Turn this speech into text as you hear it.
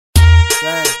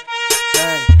Joga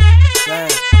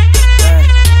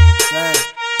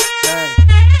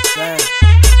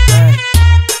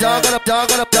no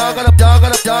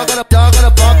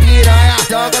pau piranha,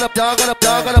 joga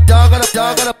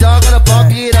no pau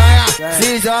piranha,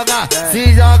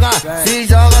 se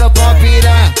joga no pau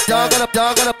piranha, joga no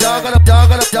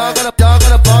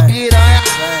pau piranha.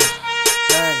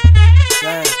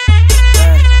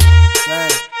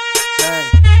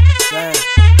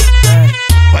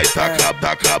 Vai taca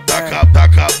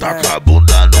a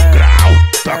bunda no grau,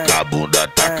 taca a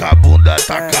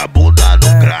bunda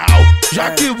no grau.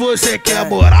 Já que você quer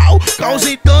moral,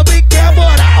 Kalzin também quer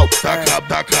moral. Taca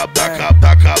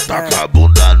a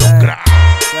bunda no grau.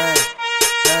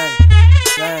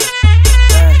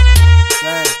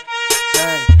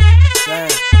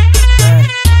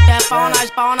 É pau nas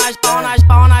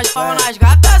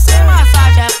gatas sem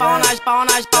massagem. É pau nas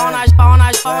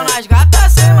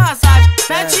gatas sem massagem.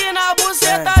 Mete na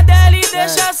buceta dela e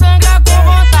deixa sangrar com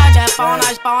vontade. É pau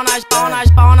nas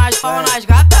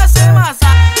gatas sem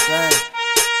massagem.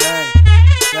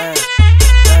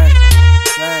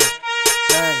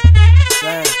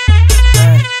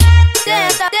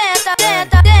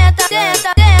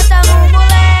 Tenta no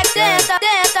moleque,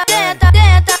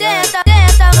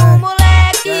 tenta no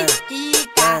moleque,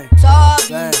 quica,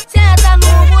 sobe, senta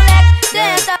no moleque,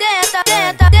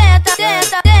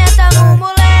 tenta no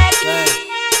moleque.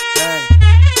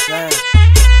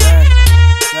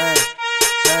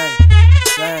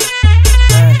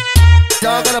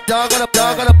 Joga no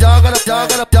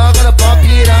pau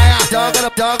piranha,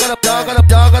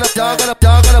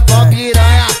 joga no pau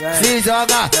piranha, se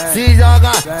joga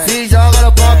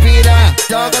no pau piranha,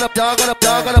 joga no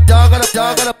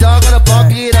pau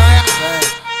piranha.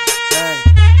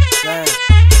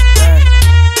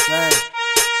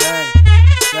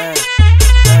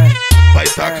 Vai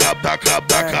taca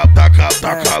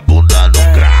a bunda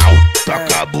no grau,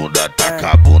 taca a bunda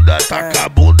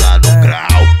no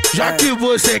grau. Já que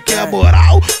você quer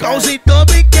moral, Kalzin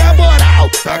também quer moral.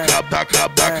 Taca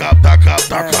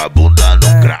a bunda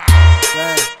no grau.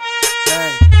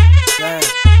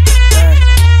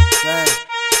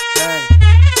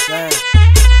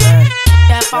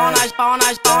 É pau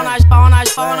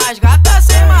nas gatas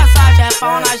sem massagem. É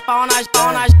pau nas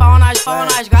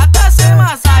gatas sem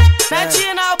massagem.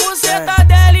 Mete na buceta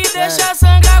dela e deixa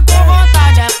sangrar com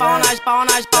vontade. É pau nas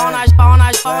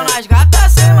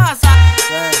gatas sem massagem.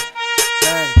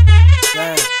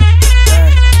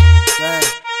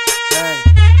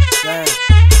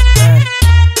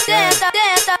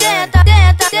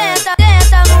 Tenta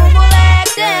no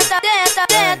moleque,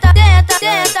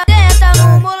 tenta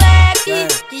no moleque,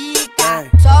 quica,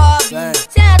 sobe,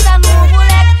 senta no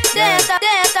moleque, tenta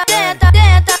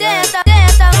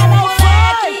no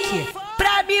moleque.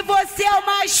 Pra mim você é o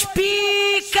mais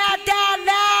pica.